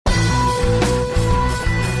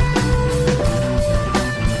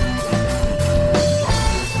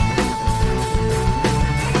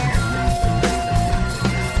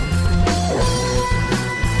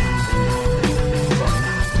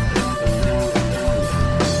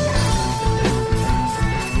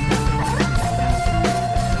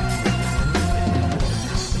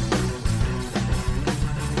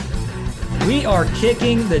We are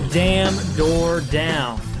kicking the damn door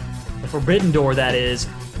down. The forbidden door, that is.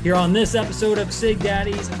 Here on this episode of Sig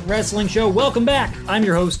Daddy's Wrestling Show. Welcome back. I'm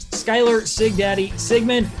your host, Skylar Sig Daddy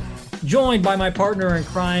Sigmund, joined by my partner in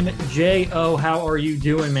crime, J.O. How are you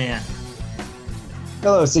doing, man?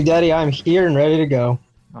 Hello, Sig Daddy. I'm here and ready to go.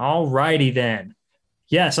 All righty then.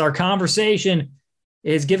 Yes, our conversation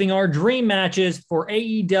is giving our dream matches for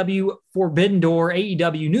AEW Forbidden Door,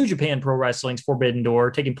 AEW New Japan Pro Wrestling's Forbidden Door,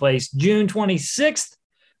 taking place June 26th at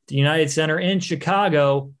the United Center in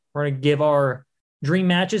Chicago. We're going to give our dream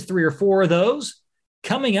matches, 3 or 4 of those,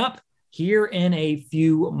 coming up here in a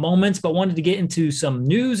few moments, but wanted to get into some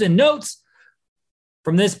news and notes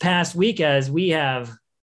from this past week as we have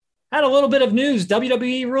had a little bit of news.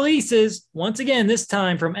 WWE releases, once again, this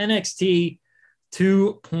time from NXT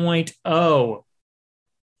 2.0.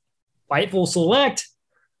 Fightful Select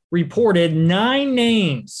reported 10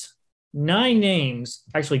 names, had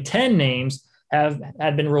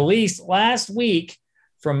been released last week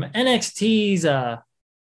from NXT's NXT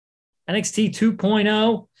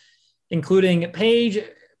 2.0, including Paige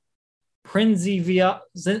Prinzivali.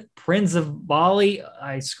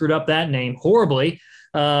 I screwed up that name horribly.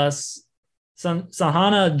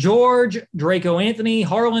 Sahana George, Draco Anthony,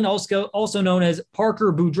 Harlan, also known as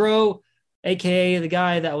Parker Boudreaux, a.k.a. the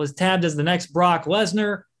guy that was tabbed as the next Brock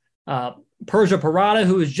Lesnar, Persia Parada,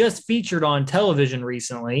 who was just featured on television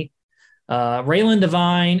recently, Raylan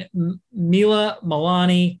Devine, Mila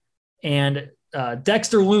Milani, and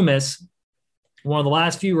Dexter Lumis, one of the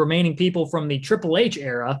last few remaining people from the Triple H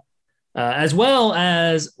era, as well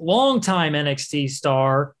as longtime NXT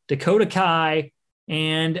star Dakota Kai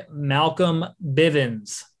and Malcolm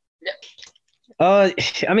Bivens. I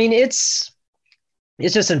mean, it's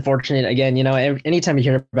just unfortunate. Again, you know, anytime you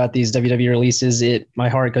hear about these WWE releases, my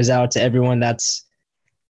heart goes out to everyone that's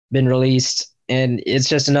been released. And it's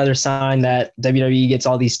just another sign that WWE gets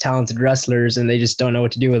all these talented wrestlers and they just don't know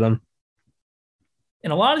what to do with them.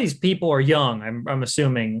 And a lot of these people are young, I'm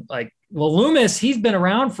assuming. Like, well, Loomis, he's been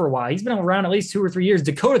around for a while. He's been around at least 2 or 3 years.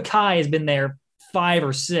 Dakota Kai has been there 5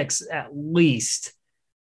 or 6 at least.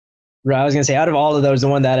 Right, I was going to say, out of all of those, the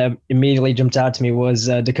one that immediately jumped out to me was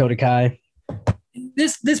Dakota Kai.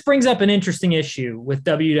 This brings up an interesting issue with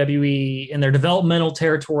WWE in their developmental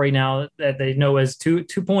territory now that they know as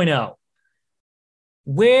 2.0.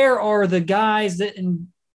 Where are the guys and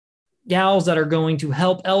gals that are going to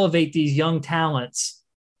help elevate these young talents?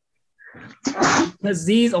 Because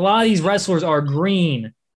a lot of these wrestlers are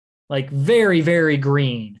green, like very, very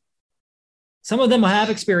green. Some of them have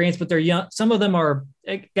experience, but they're young. Some of them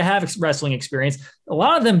have wrestling experience. A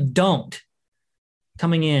lot of them don't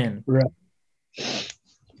coming in. Right.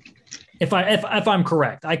 If I'm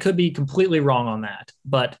correct, I could be completely wrong on that.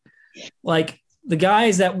 But like the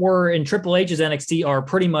guys that were in Triple H's NXT are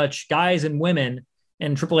pretty much guys and women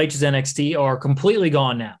in Triple H's NXT are completely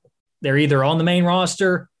gone now. They're either on the main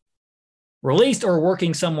roster, released, or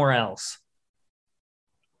working somewhere else.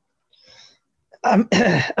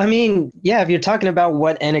 I mean, yeah, if you're talking about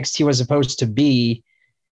what NXT was supposed to be,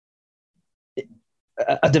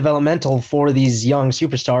 a developmental for these young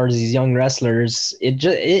superstars, these young wrestlers,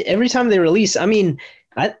 every time they release, I mean,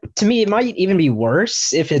 to me, it might even be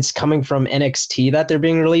worse if it's coming from NXT that they're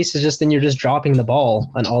being released. It's just then you're just dropping the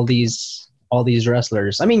ball on all these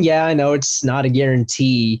wrestlers. I mean, yeah, I know it's not a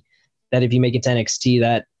guarantee that if you make it to NXT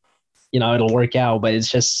that, you know, it'll work out, but it's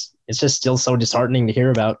just still so disheartening to hear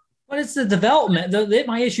about. But it's the development.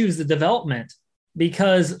 My issue is the development,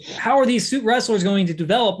 because how are these suit wrestlers going to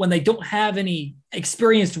develop when they don't have any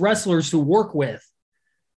experienced wrestlers to work with?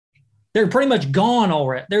 They're pretty much gone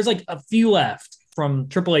already. There's like a few left from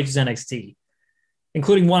Triple H's NXT,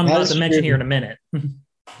 including one I'm about to mention here in a minute.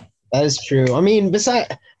 That is true. I mean, they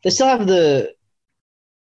still have with the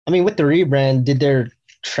rebrand, did their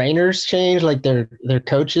trainers change? Like their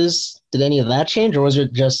coaches, did any of that change, or was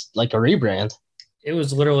it just like a rebrand? It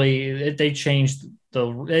was literally, they changed it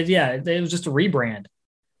was just a rebrand,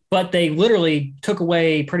 but they literally took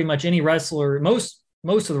away pretty much any wrestler, most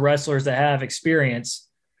of the wrestlers that have experience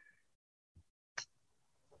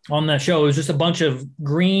on that show. It was just a bunch of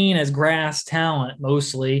green as grass talent,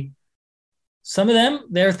 mostly. Some of them,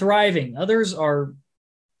 they're thriving. Others are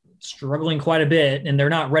struggling quite a bit, and they're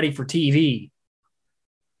not ready for TV,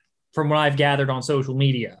 from what I've gathered on social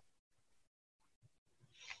media.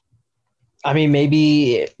 I mean,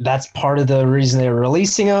 maybe that's part of the reason they're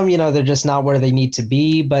releasing them. You know, they're just not where they need to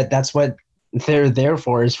be, but that's what they're there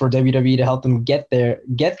for, is for WWE to help them get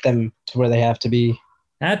them to where they have to be.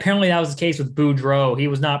 And apparently that was the case with Boudreaux. He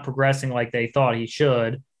was not progressing like they thought he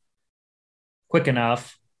should quick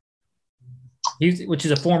enough. Which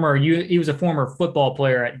is a former he was a former football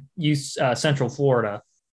player at Central Florida.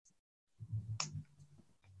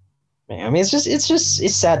 Man, I mean,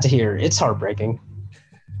 it's sad to hear. It's heartbreaking.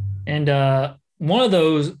 And one of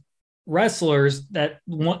those wrestlers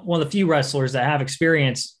one of the few wrestlers that have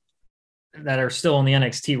experience that are still on the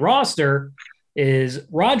NXT roster is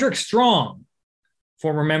Roderick Strong,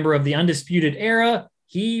 former member of the Undisputed Era.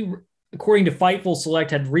 He, according to Fightful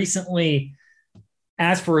Select, had recently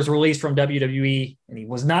asked for his release from WWE, and he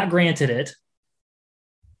was not granted it.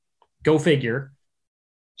 Go figure.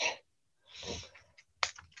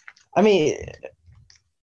 I mean,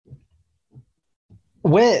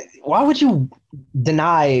 why would you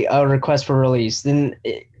deny a request for release? Then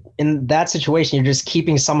in that situation, you're just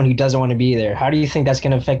keeping someone who doesn't want to be there. How do you think that's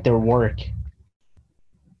going to affect their work?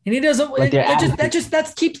 And he doesn't. Like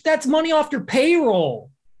that's money off their payroll.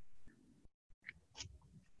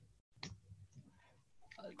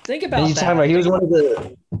 Think about that. You were talking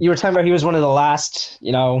about he was one of the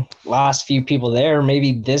last few people there.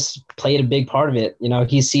 Maybe this played a big part of it.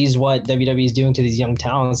 He sees what WWE is doing to these young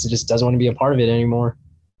talents and just doesn't want to be a part of it anymore.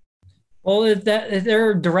 Well, if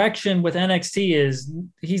their direction with NXT is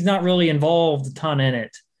he's not really involved a ton in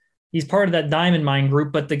it. He's part of that Diamond Mine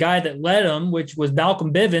group, but the guy that led him, which was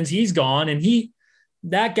Malcolm Bivens, he's gone, and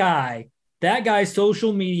that guy's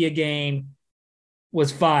social media game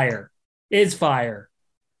was fire. Is fire.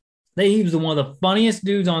 He was one of the funniest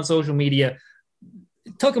dudes on social media.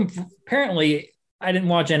 It took him, apparently, I didn't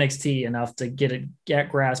watch NXT enough to get a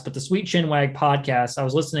grasp, but the Sweet Chinwag podcast, I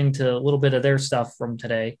was listening to a little bit of their stuff from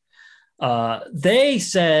today. They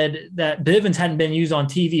said that Bivens hadn't been used on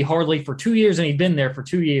TV hardly for 2 years, and he'd been there for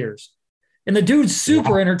 2 years. And the dude's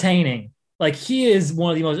super entertaining. Like, he is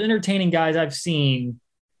one of the most entertaining guys I've seen.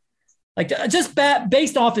 Like, just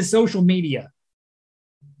based off his social media.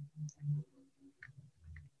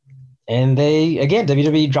 And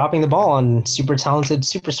WWE dropping the ball on super talented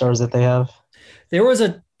superstars that they have. There was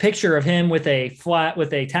a picture of him with a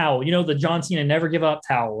towel. The John Cena Never Give Up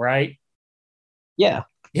towel, right? Yeah.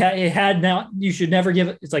 Yeah, it had now. You should never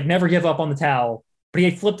give. It's like never give up on the towel. But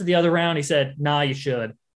he flipped it the other round. He said, "Nah, you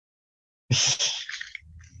should." See,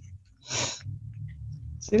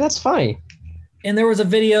 that's funny. And there was a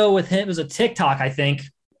video with him. It was a TikTok, I think,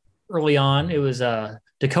 early on. It was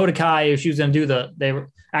Dakota Kai. She was going to do they were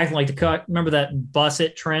acting like Dakota. Remember that bus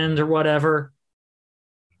it trend or whatever?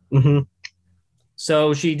 Mm-hmm.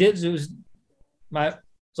 So she did. It's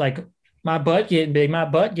like my butt getting big. My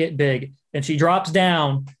butt getting big. And she drops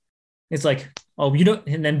down. It's like, oh,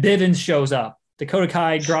 and then Bivens shows up. Dakota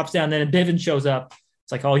Kai drops down, then Bivens shows up.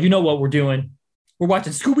 It's like, oh, you know what we're doing? We're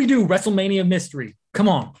watching Scooby-Doo WrestleMania Mystery. Come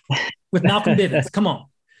on. With Malcolm Bivens. Come on.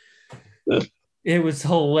 It was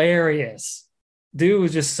hilarious. Dude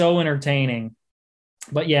was just so entertaining.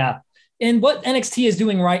 But yeah. And what NXT is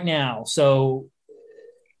doing right now. So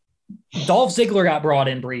Dolph Ziggler got brought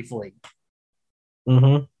in briefly.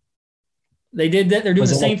 Mm-hmm. They did that. They're doing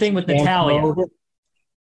the same thing with Natalya.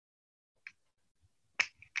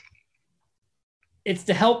 It's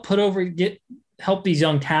to help help these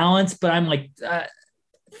young talents, but I'm like,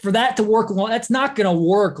 for that to work, that's not going to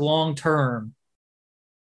work long term.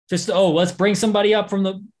 Just let's bring somebody from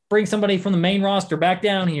the main roster back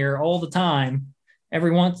down here all the time.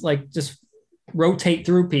 Everyone's like just rotate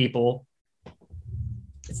through people.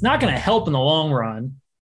 It's not going to help in the long run.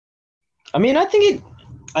 I mean, I think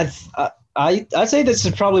I'd say this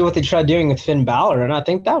is probably what they tried doing with Finn Balor, and I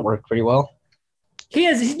think that worked pretty well.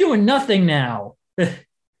 He's doing nothing now.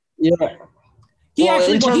 Yeah.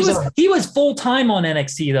 He was full time on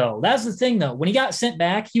NXT though. That's the thing though. When he got sent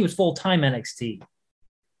back, he was full time NXT.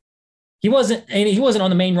 He wasn't on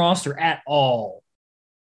the main roster at all.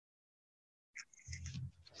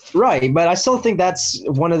 Right, but I still think that's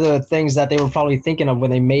one of the things that they were probably thinking of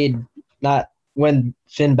when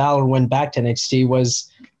Finn Balor went back to NXT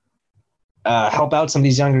was help out some of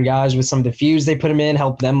these younger guys with some of the feuds they put them in,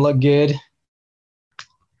 help them look good.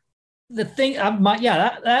 The thing,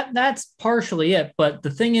 that's partially it. But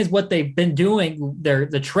the thing is, what they've been doing,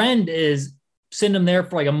 the trend is send them there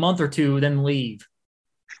for like a month or two, then leave.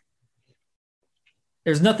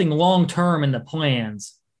 There's nothing long term in the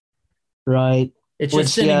plans. Right. It's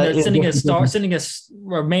just sending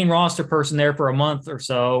a main roster person there for a month or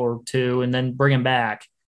so or two, and then bring him back.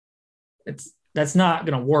 That's not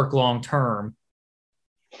going to work long term.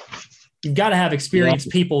 You've got to have experienced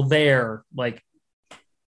people there, like,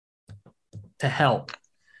 to help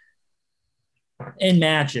in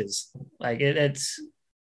matches. Like it's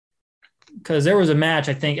because there was a match.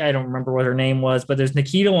 I don't remember what her name was, but there's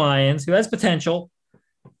Nikita Lyons who has potential.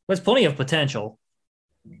 There's plenty of potential,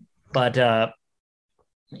 but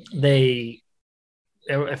they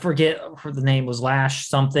I forget what the name was, Lash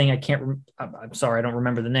something. I can't. I'm sorry, I don't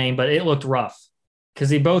remember the name, but it looked rough because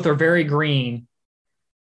they both are very green.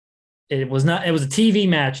 It was not. It was a TV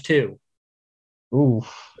match too. Ooh.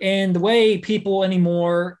 And the way people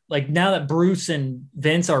anymore, like now that Bruce and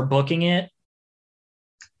Vince are booking it,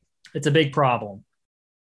 it's a big problem.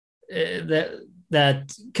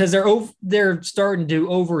 That because they're starting to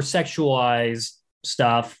over sexualize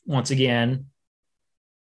stuff once again.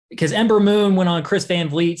 Because Ember Moon went on Chris Van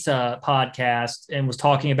Vliet's podcast and was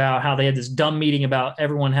talking about how they had this dumb meeting about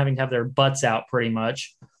everyone having to have their butts out pretty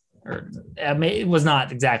much. Or I mean, it was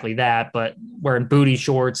not exactly that, but wearing booty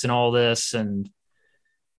shorts and all this. And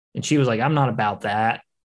she was like, I'm not about that.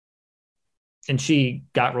 And she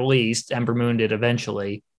got released. Ember Moon did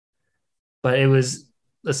eventually. But it was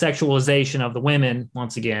the sexualization of the women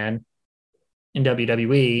once again in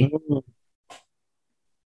WWE.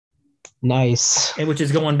 Nice. Which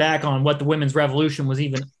is going back on what the women's evolution was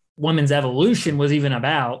even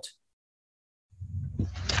about.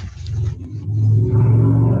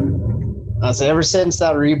 So ever since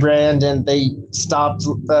that rebrand and they stopped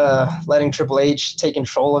letting Triple H take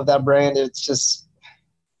control of that brand, it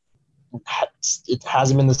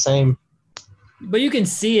hasn't been the same. But you can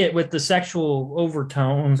see it with the sexual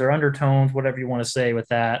overtones or undertones, whatever you want to say with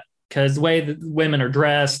that, because the way that women are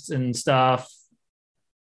dressed and stuff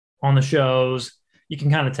on the shows, you can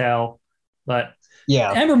kind of tell. But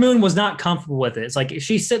yeah, Ember Moon was not comfortable with it. It's like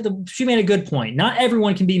she made a good point. Not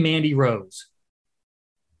everyone can be Mandy Rose.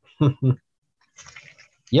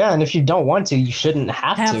 Yeah, and if you don't want to, you shouldn't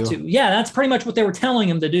have to. Yeah, that's pretty much what they were telling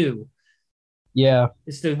him to do. Yeah.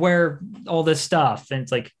 Is to wear all this stuff. And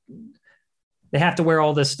it's like, they have to wear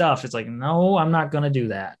all this stuff. It's like, no, I'm not going to do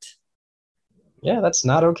that. Yeah, that's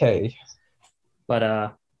not okay.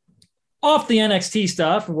 But off the NXT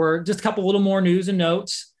stuff, we're just a couple little more news and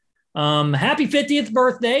notes. Happy 50th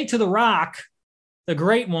birthday to The Rock, the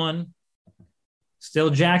great one. Still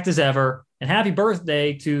jacked as ever. And happy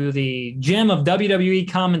birthday to the gem of WWE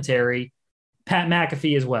commentary, Pat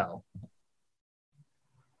McAfee, as well.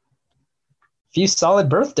 Few solid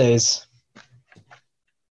birthdays.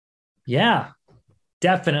 Yeah,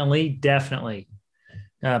 definitely.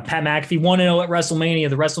 Pat McAfee 1-0 at WrestleMania,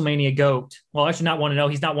 the WrestleMania GOAT. Well, actually not 1-0.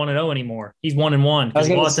 He's not 1-0 anymore. He's 1-1 because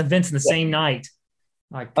he lost to Vince in the same night.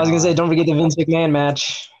 I was going to say, don't forget the Vince McMahon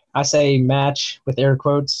match. I say match with air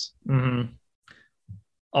quotes. Mm-hmm.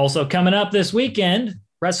 Also coming up this weekend,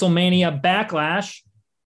 WrestleMania Backlash.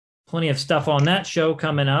 Plenty of stuff on that show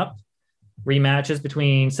coming up. Rematches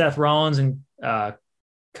between Seth Rollins and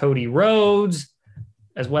Cody Rhodes,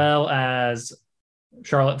 as well as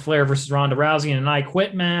Charlotte Flair versus Ronda Rousey in an I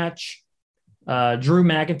Quit match. Drew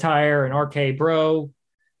McIntyre and RK Bro.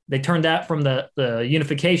 They turned that from the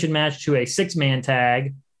unification match to a 6-man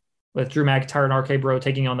tag with Drew McIntyre and RK Bro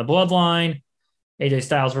taking on the Bloodline. AJ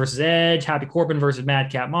Styles versus Edge, Happy Corbin versus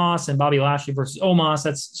Madcap Moss, and Bobby Lashley versus Omos.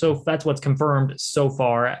 That's what's confirmed so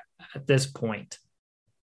far at this point.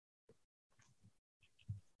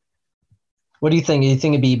 What do you think? Do you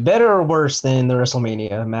think it'd be better or worse than the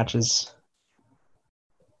WrestleMania matches?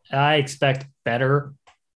 I expect better,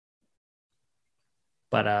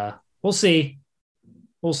 but we'll see.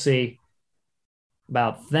 We'll see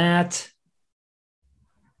about that.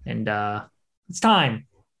 And it's time.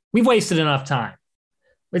 We've wasted enough time.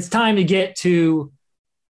 It's time to get to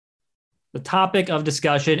the topic of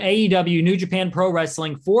discussion, AEW New Japan Pro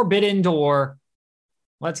Wrestling Forbidden Door.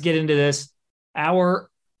 Let's get into this. Our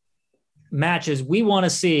matches we want to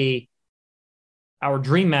see, our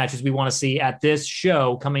dream matches we want to see at this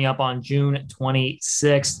show coming up on June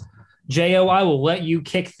 26th. Jo, I will let you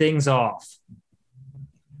kick things off.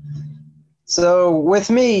 So with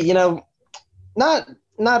me, not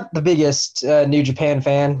the biggest New Japan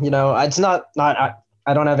fan. It's not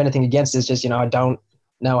I don't have anything against it. It's just, I don't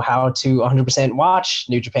know how to 100% watch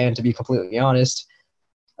New Japan, to be completely honest.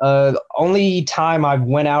 Only time I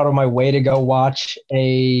went out of my way to go watch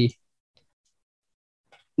a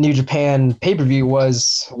New Japan pay-per-view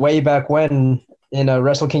was way back when in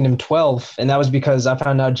Wrestle Kingdom 12, and that was because I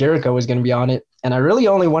found out Jericho was going to be on it, and I really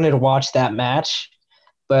only wanted to watch that match,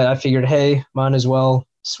 but I figured, hey, might as well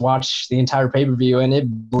just watch the entire pay-per-view, and it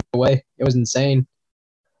blew away. It was insane.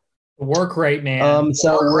 Work rate, man.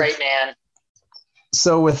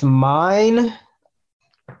 So with mine,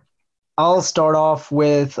 I'll start off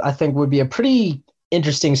with, I think would be a pretty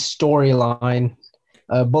interesting storyline,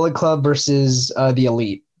 Bullet Club versus the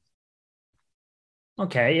Elite.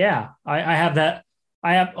 Okay, yeah, I have that.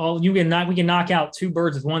 We can knock out two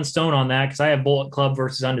birds with one stone on that because I have Bullet Club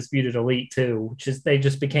versus Undisputed Elite too, they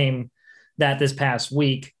just became that this past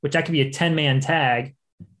week, which that could be a 10-man tag.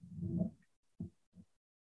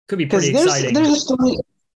 Could be Because pretty exciting. there's a story.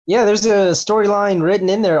 Yeah, there's a storyline written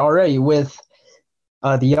in there already with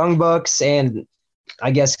the Young Bucks, and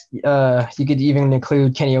I guess you could even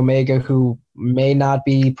include Kenny Omega, who may not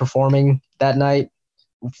be performing that night.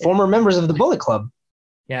 Former members of the Bullet Club.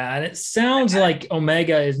 Yeah, and it sounds like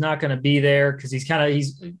Omega is not going to be there because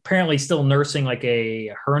he's apparently still nursing like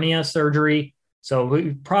a hernia surgery.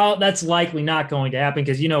 So that's likely not going to happen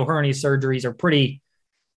because hernia surgeries are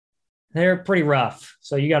they're pretty rough.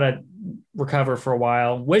 So you got to recover for a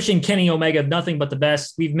while. Wishing Kenny Omega nothing but the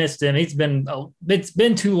best. We've missed him. It's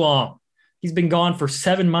been too long. He's been gone for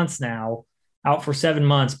 7 months now, out for 7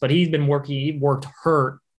 months, but he's been working. He worked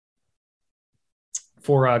hurt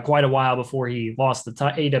for quite a while before he lost the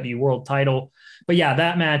AEW World title. But yeah,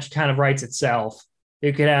 that match kind of writes itself.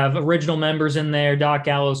 You could have original members in there: Doc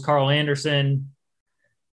Gallows, Carl Anderson.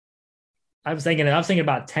 I was thinking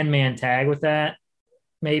about 10-man tag with that,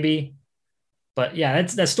 maybe. But yeah,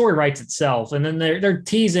 that story writes itself. And then they're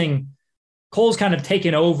teasing Cole's kind of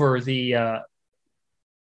taken over the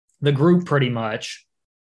group pretty much.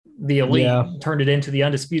 The Elite turned it into the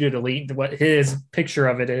Undisputed Elite, what his picture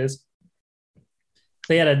of it is.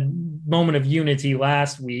 They had a moment of unity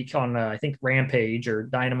last week on, I think, Rampage or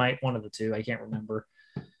Dynamite, one of the two. I can't remember.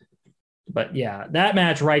 But yeah, that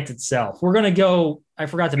match writes itself. We're going to go. I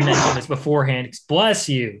forgot to mention this beforehand. Bless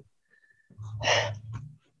you.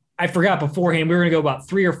 I forgot beforehand. We were going to go about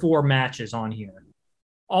 3 or 4 matches on here.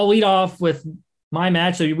 I'll lead off with my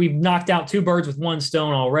match. So we've knocked out 2 birds with 1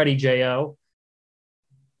 stone already, J.O.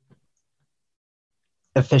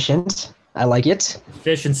 Efficient. I like it.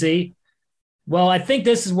 Efficiency. Well, I think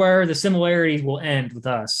this is where the similarities will end with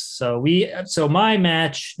us. So my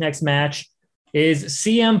next match is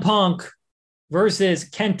CM Punk versus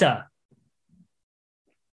Kenta.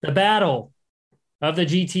 The battle of the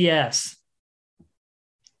GTS.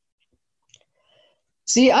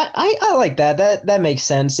 See, I like that. That makes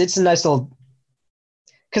sense. It's a nice little,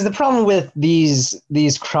 because the problem with these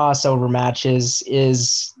crossover matches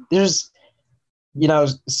is there's,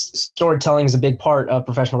 storytelling is a big part of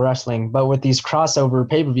professional wrestling, but with these crossover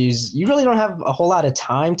pay-per-views, you really don't have a whole lot of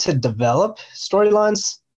time to develop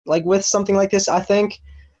storylines like with something like this. I think,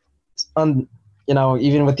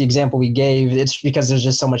 even with the example we gave, it's because there's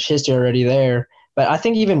just so much history already there. But I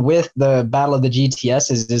think even with the Battle of the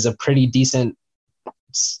GTS is a pretty decent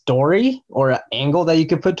story or angle that you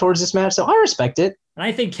could put towards this match. So I respect it. And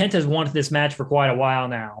I think Kenta's wanted this match for quite a while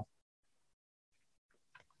now.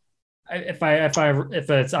 If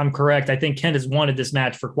I'm correct, I think Kent has wanted this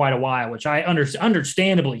match for quite a while, which I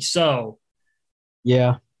understandably so.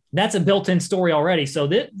 Yeah, that's a built-in story already. So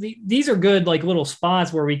these are good, like little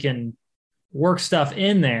spots where we can work stuff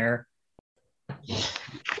in there.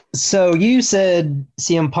 So you said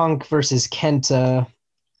CM Punk versus Kenta.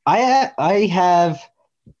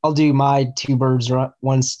 I'll do my 2 birds,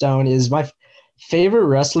 1 stone. Is my favorite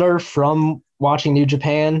wrestler from watching New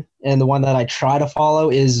Japan, and the one that I try to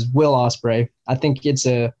follow is Will Ospreay. I think it's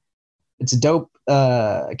a dope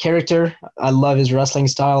character. I love his wrestling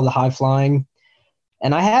style, the high flying.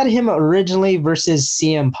 And I had him originally versus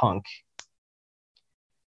CM Punk.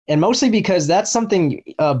 And mostly because that's something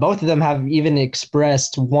both of them have even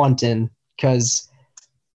expressed wanting, because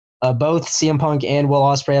both CM Punk and Will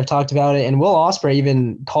Ospreay have talked about it, and Will Ospreay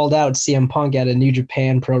even called out CM Punk at a New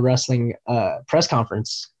Japan Pro Wrestling press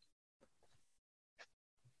conference.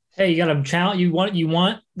 Hey, you got a challenge. You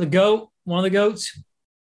want the goat, one of the goats.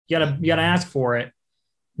 You gotta ask for it.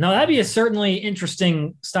 No, that'd be a certainly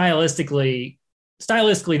interesting stylistically.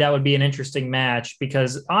 Stylistically, that would be an interesting match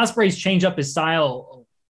because Ospreay's changed up his style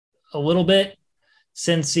a little bit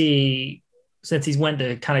since he's went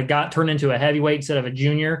to kind of turned into a heavyweight instead of a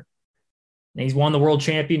junior. And he's won the world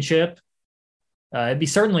championship. It'd be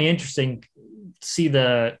certainly interesting to see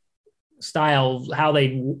the style, how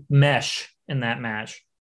they mesh in that match.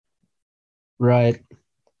 Right.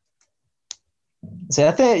 So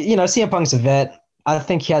I think, CM Punk's a vet. I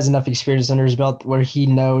think he has enough experience under his belt where he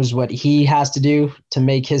knows what he has to do to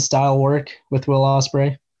make his style work with Will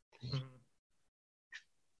Ospreay.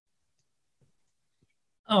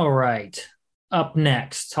 All right. Up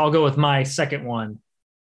next, I'll go with my second one.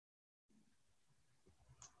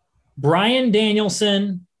 Bryan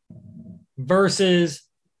Danielson versus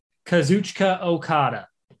Kazuchika Okada.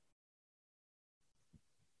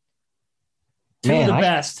 Two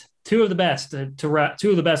of the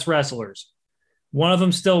best wrestlers. One of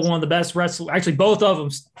them still one of the best wrestlers. Actually, both of them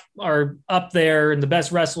are up there in the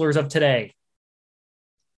best wrestlers of today.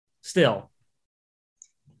 Still.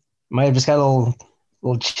 Might have just got a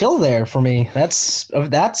little chill there for me. That's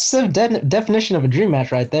the definition of a dream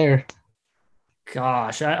match right there.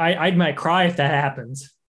 Gosh, I might cry if that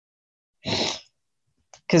happens.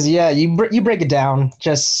 because you break it down,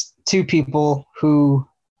 just two people who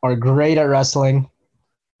are great at wrestling,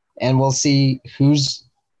 and we'll see who's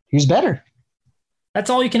better. That's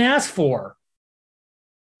all you can ask for.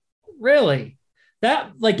 Really.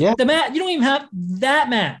 The match, you don't even have that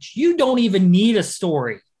match. You don't even need a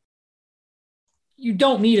story. You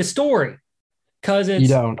don't need a story because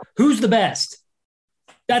it's who's the best.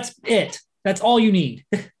 That's it. That's all you need.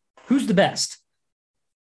 Who's the best?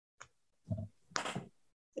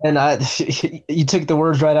 And you took the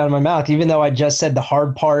words right out of my mouth, even though I just said the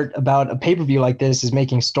hard part about a pay-per-view like this is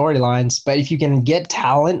making storylines. But if you can get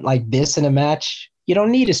talent like this in a match, you don't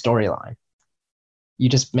need a storyline. You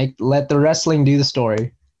just let the wrestling do the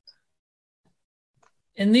story.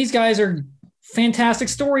 And these guys are fantastic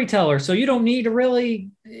storytellers, so you don't need to really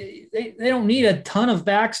they don't need a ton of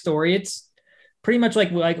backstory. It's pretty much like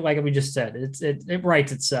we just said. It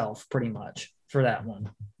writes itself pretty much for that one.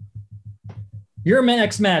 Your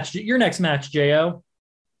next match, Jo.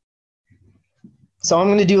 So I'm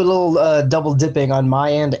going to do a little double dipping on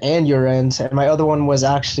my end and your end, and my other one was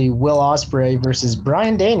actually Will Ospreay versus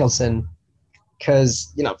Bryan Danielson.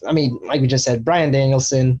 Because, like we just said, Bryan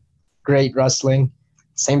Danielson, great wrestling.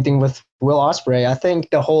 Same thing with Will Ospreay. I think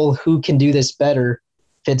the whole who can do this better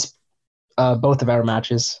fits both of our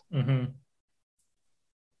matches. Mm-hmm.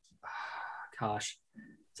 Gosh.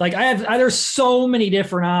 It's like there's so many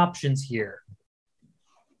different options here.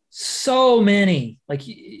 So many. Like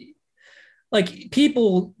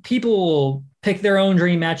people will pick their own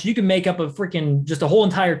dream match. You can make up just a whole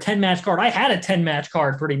entire 10-match card. I had a 10-match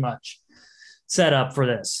card pretty much set up for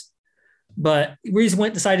this, but we just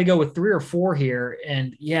decided to go with 3 or 4 here,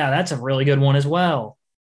 and yeah, that's a really good one as well.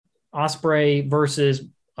 Ospreay versus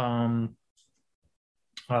gosh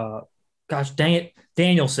dang it,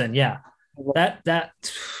 Danielson. Yeah,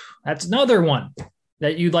 that's another one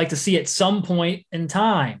that you'd like to see at some point in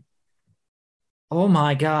time. Oh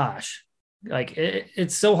my gosh, like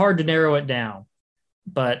it's so hard to narrow it down,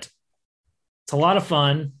 but it's a lot of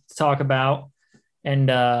fun to talk about. And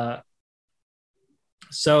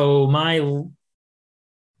so I'm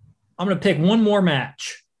going to pick one more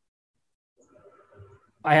match.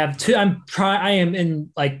 I have two. I am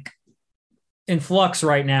in flux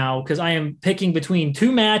right now because I am picking between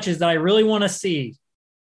 2 matches that I really want to see.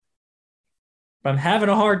 But I'm having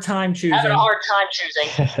a hard time choosing.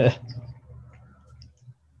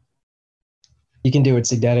 You can do it,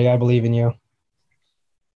 Sig Daddy. I believe in you.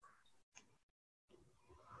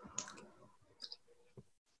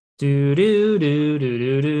 Do do do do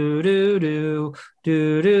do do do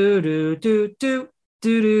do do do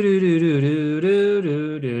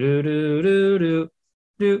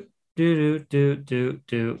do do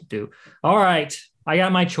do do. All right, I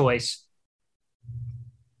got my choice.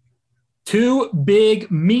 2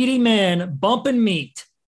 big meaty men bumping meat,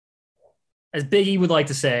 as Biggie would like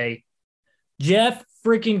to say. Jeff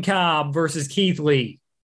freaking Cobb versus Keith Lee.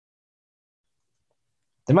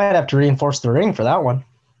 They might have to reinforce the ring for that one.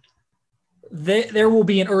 There will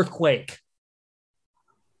be an earthquake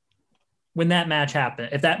when that match happens.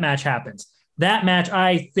 If that match happens, that match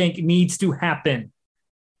I think needs to happen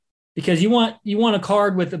because you want a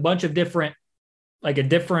card with a bunch of different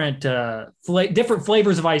different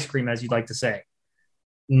flavors of ice cream, as you'd like to say.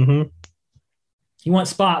 Mm-hmm. You want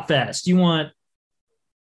Spot Fest. You want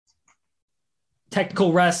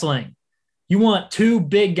technical wrestling. You want 2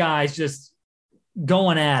 big guys just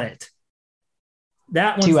going at it.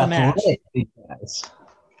 That one's the match. Guys.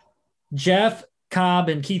 Jeff Cobb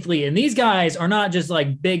and Keith Lee. And these guys are not just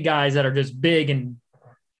like big guys that are just big and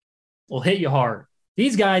will hit you hard.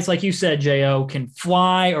 These guys, like you said, Jo, can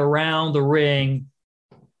fly around the ring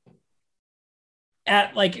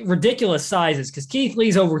at like ridiculous sizes because Keith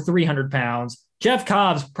Lee's over 300 pounds. Jeff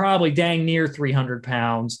Cobb's probably dang near 300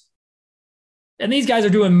 pounds. And these guys are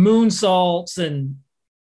doing moonsaults and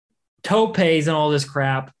topes and all this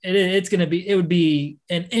crap. It would be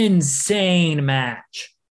an insane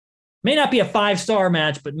match. May not be a 5-star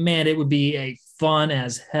match, but man, it would be a fun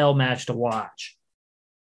as hell match to watch.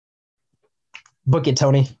 Book it,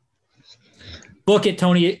 Tony. Book it,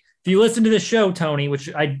 Tony. If you listen to this show, Tony,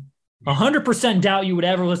 which I 100% doubt you would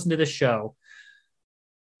ever listen to this show,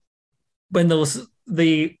 when the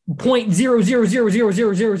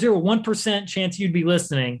 0.0000001% chance you'd be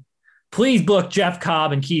listening, please book Jeff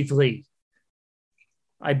Cobb and Keith Lee.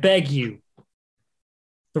 I beg you.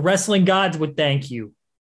 The wrestling gods would thank you.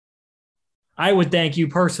 I would thank you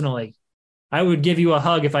personally. I would give you a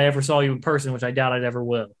hug if I ever saw you in person, which I doubt I'd ever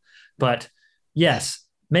will. But yes,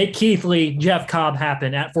 make Keith Lee, Jeff Cobb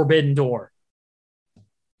happen at Forbidden Door.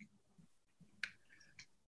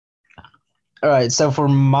 All right, so for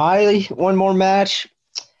my one more match,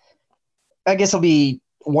 I guess it'll be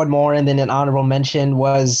one more, and then an honorable mention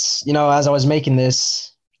was, as I was making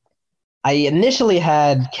this, I initially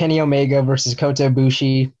had Kenny Omega versus Kota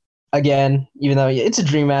Ibushi again, even though it's a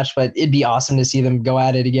dream match, but it'd be awesome to see them go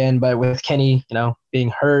at it again. But with Kenny, being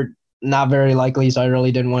hurt, not very likely, so I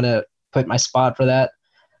really didn't want to put my spot for that.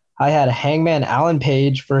 I had Hangman Alan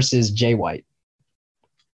Page versus Jay White.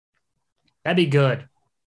 That'd be good.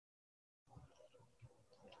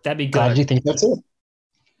 That'd be good. Glad you think that's it.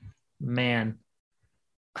 Man.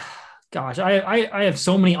 Gosh, I have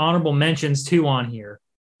so many honorable mentions too on here.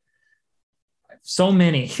 So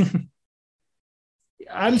many.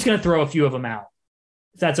 I'm just going to throw a few of them out.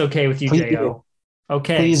 If that's okay with you, Please J.O. do.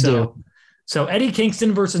 Okay. Please do. So Eddie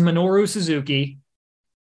Kingston versus Minoru Suzuki.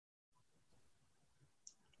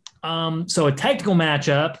 So a technical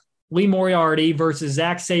matchup, Lee Moriarty versus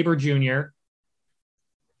Zack Sabre Jr.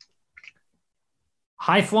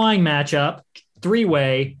 High flying matchup,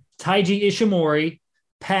 3-way, Taiji Ishimori,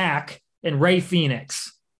 Pac, and Ray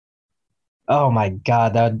Phoenix. Oh my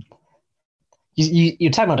God,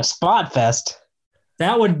 you're talking about a spot fest.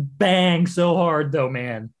 That would bang so hard, though,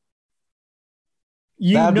 man.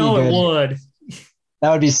 It would.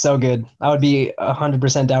 That would be so good. I would be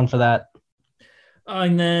 100% down for that.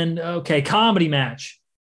 And then, comedy match.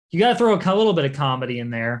 You got to throw a little bit of comedy in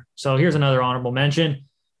there. So here's another honorable mention.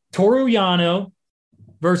 Toru Yano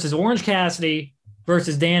versus Orange Cassidy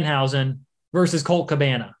versus Danhausen versus Colt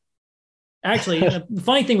Cabana. Actually, the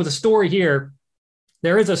funny thing with the story here,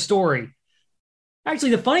 there is a story.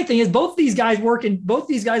 Actually, the funny thing is all 4 of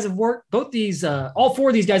these guys have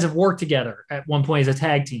worked together at one point as a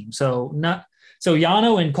tag team. So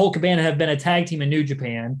Yano and Colt Cabana have been a tag team in New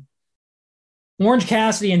Japan. Orange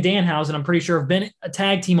Cassidy and Danhausen, I'm pretty sure, have been a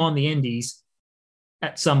tag team on the Indies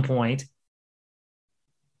at some point.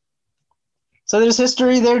 So there's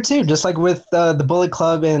history there too, just like with the Bullet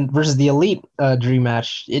Club and versus the Elite dream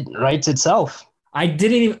match. It writes itself. I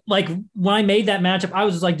didn't even when I made that matchup, I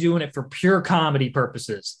was just doing it for pure comedy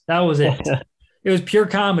purposes. That was it. It was pure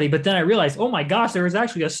comedy. But then I realized, oh my gosh, there was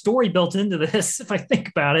actually a story built into this if I think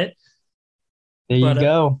about it. There you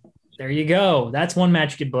go. There you go. That's one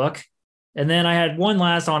match you could book. And then I had one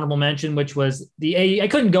last honorable mention, which was I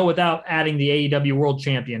couldn't go without adding the AEW World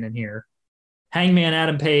Champion in here. Hangman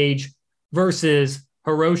Adam Page versus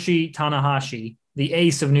Hiroshi Tanahashi, the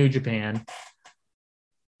ace of New Japan.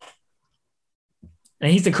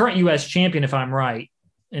 And he's the current U.S. champion, if I'm right,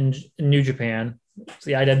 in New Japan. It's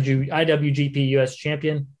the IWGP U.S.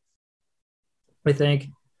 champion, I think.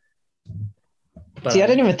 But, see, I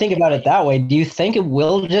didn't even think about it that way. Do you think it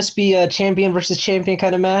will just be a champion versus champion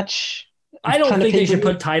kind of match? I don't think they should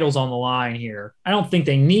put titles on the line here. I don't think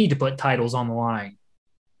they need to put titles on the line.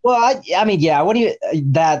 Well, I mean, yeah,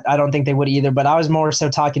 I don't think they would either, but I was more so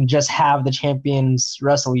talking just have the champions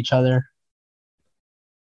wrestle each other.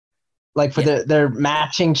 Like for their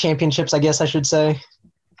matching championships, I guess I should say.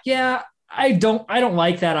 Yeah, I don't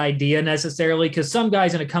like that idea necessarily because some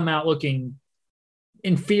guys going to come out looking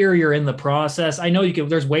inferior in the process. I know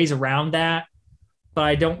there's ways around that, but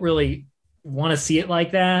I don't really want to see it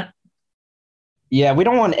like that. Yeah, we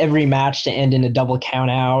don't want every match to end in a double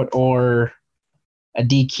count out or a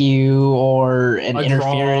DQ or an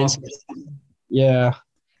interference. Yeah.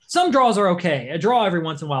 Some draws are okay. A draw every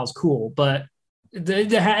once in a while is cool, but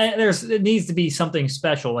it needs to be something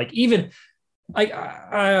special. I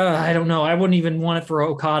don't know. I wouldn't even want it for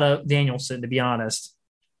Okada Danielson, to be honest.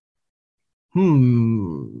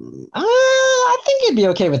 I think you'd be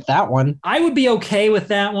okay with that one. I would be okay with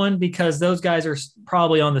that one because those guys are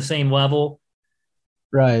probably on the same level.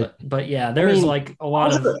 Right. But yeah, there's a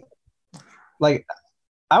lot of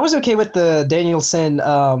I was okay with the Danielson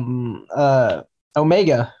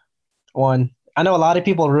Omega one. I know a lot of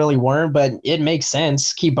people really weren't, but it makes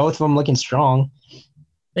sense. Keep both of them looking strong.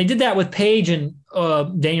 They did that with Page and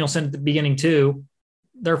Danielson at the beginning too.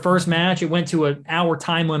 Their first match, it went to an hour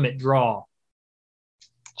time limit draw.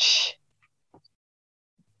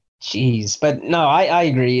 Jeez, but no, I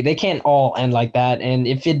agree. They can't all end like that, and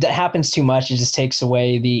if it happens too much, it just takes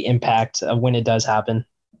away the impact of when it does happen.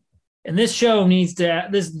 And this show needs to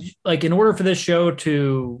in order for this show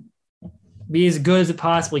to be as good as it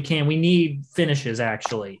possibly can, we need finishes.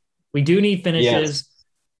 Actually, we do need finishes.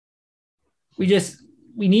 Yes.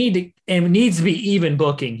 We need to, and it needs to be even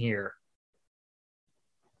booking here.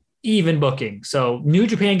 Even booking. So New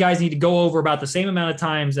Japan guys need to go over about the same amount of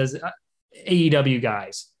times as AEW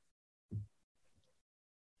guys.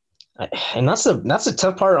 And that's a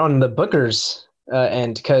tough part on the bookers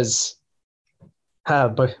end because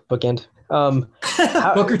bookend.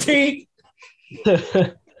 Booker T.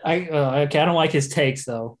 I don't like his takes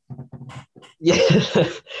though. Yeah.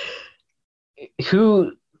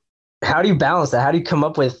 who how do you balance that? How do you come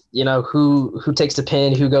up with, who takes the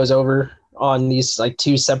pin, who goes over on these like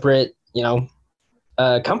two separate,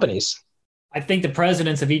 companies? I think the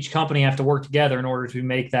presidents of each company have to work together in order to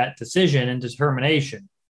make that decision and determination.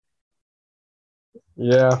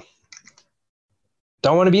 Yeah.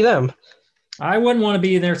 Don't want to be them. I wouldn't want to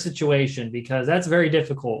be in their situation because that's very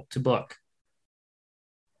difficult to book.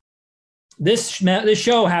 This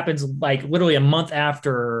show happens like literally a month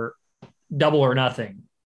after Double or Nothing.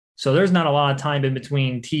 So there's not a lot of time in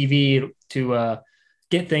between TV to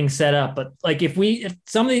get things set up. But like if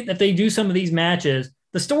they do some of these matches,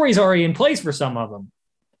 the story's already in place for some of them.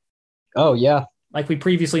 Oh yeah. Like we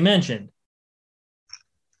previously mentioned.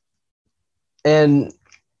 And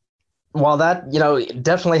while that,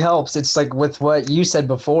 definitely helps, it's like with what you said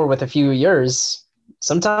before with a few years,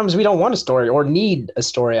 sometimes we don't want a story or need a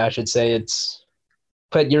story, I should say. It's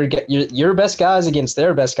put your best guys against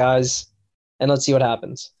their best guys and let's see what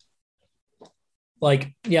happens.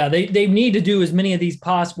 Like, yeah, they need to do as many of these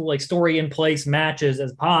possible like story in place matches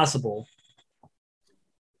as possible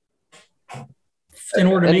in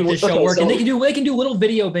order to make this show work. And they can do little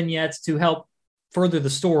video vignettes to help further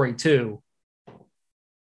the story too.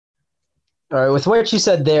 All right, with what you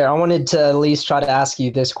said there, I wanted to at least try to ask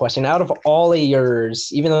you this question. Out of all of yours,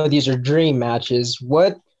 even though these are dream matches,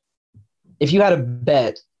 if you had a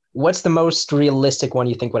bet, what's the most realistic one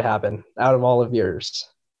you think would happen out of all of yours?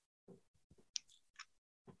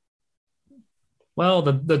 Well,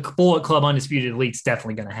 the Bullet Club Undisputed Elite's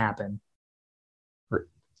definitely going to happen.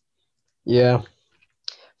 Yeah.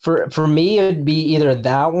 For me, it'd be either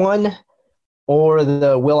that one or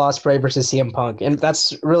the Will Ospreay versus CM Punk. And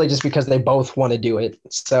that's really just because they both want to do it.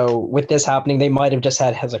 So with this happening, they might have just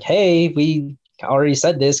has like, hey, we already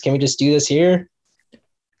said this. Can we just do this here?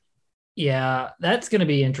 Yeah, that's going to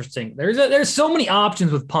be interesting. There's so many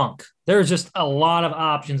options with Punk. There's just a lot of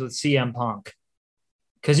options with CM Punk.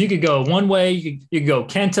 Because you could go one way, you could go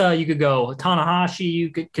Kenta, you could go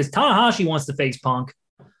Tanahashi, because Tanahashi wants to face Punk.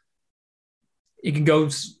 You can go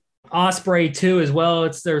Ospreay too as well.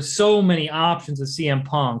 There's so many options with CM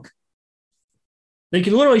Punk. They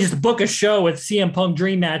could literally just book a show with CM Punk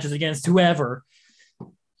dream matches against whoever.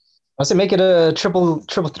 I say make it a triple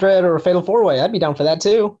threat or a fatal four-way. I'd be down for that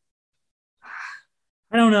too.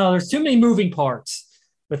 I don't know. There's too many moving parts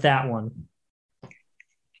with that one.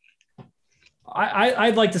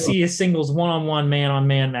 I'd like to see a singles one-on-one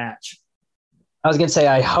man-on-man match. I was going to say,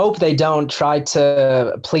 I hope they don't try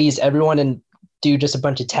to please everyone and do just a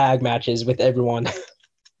bunch of tag matches with everyone.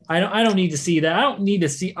 I don't need to see that. I don't need to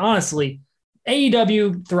see, honestly,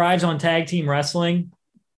 AEW thrives on tag team wrestling.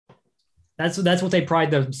 That's what they pride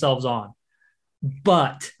themselves on.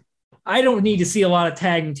 But I don't need to see a lot of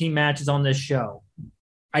tag team matches on this show.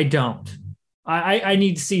 I don't. I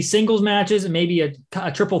need to see singles matches and maybe a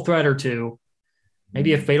triple threat or two.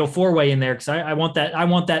 Maybe a fatal four-way in there because I want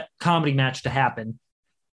that comedy match to happen.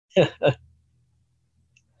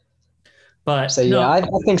 But so yeah, I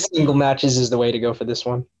think single matches is the way to go for this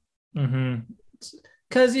one.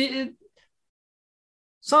 Because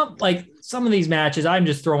some of these matches, I'm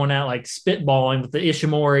just throwing out like spitballing with the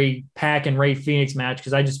Ishimori, Pac, and Ray Phoenix match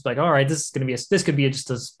because I just like, all right, this could be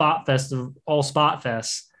just a spot fest of all spot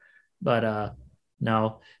fests. But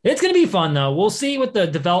no, it's going to be fun though. We'll see what the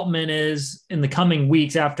development is in the coming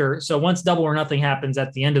weeks after. So once Double or Nothing happens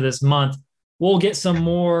at the end of this month, we'll get some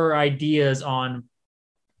more ideas on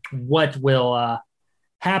what will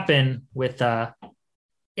happen with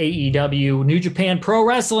AEW New Japan Pro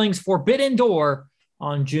Wrestling's Forbidden Door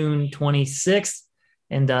on June 26th.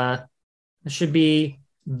 And it should be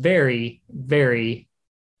very, very,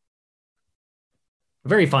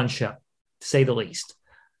 very fun show, to say the least.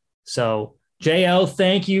 So, JL,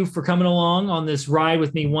 thank you for coming along on this ride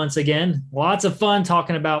with me once again. Lots of fun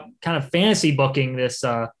talking about kind of fantasy booking this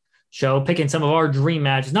show, picking some of our dream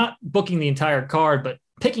matches, not booking the entire card, but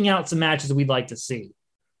picking out some matches that we'd like to see.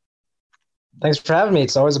 Thanks for having me.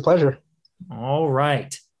 It's always a pleasure. All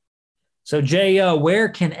right. So, JL, where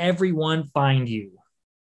can everyone find you?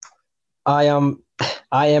 I am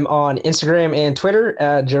on Instagram and Twitter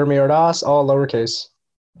at Jeremy Ordas, all lowercase.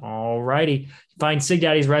 All righty. Find Sig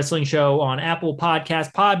Daddy's Wrestling Show on Apple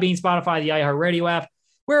Podcasts, Podbean, Spotify, the iHeartRadio app,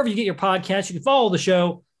 wherever you get your podcasts. You can follow the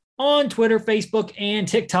show on Twitter, Facebook, and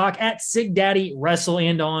TikTok at Sig Daddy Wrestle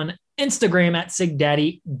and on Instagram at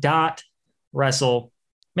sigdaddy.wrestle.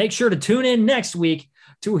 Make sure to tune in next week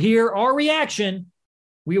to hear our reaction.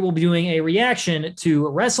 We will be doing a reaction to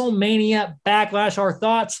WrestleMania Backlash, our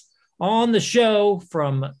thoughts on the show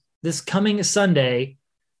from this coming Sunday.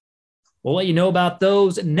 We'll let you know about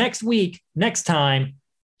those next week, next time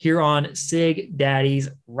here on Sig Daddy's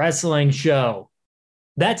Wrestling Show.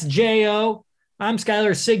 That's J.O. I'm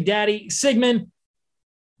Skylar Sig Daddy Sigmund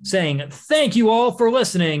saying thank you all for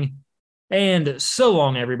listening and so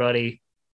long, everybody.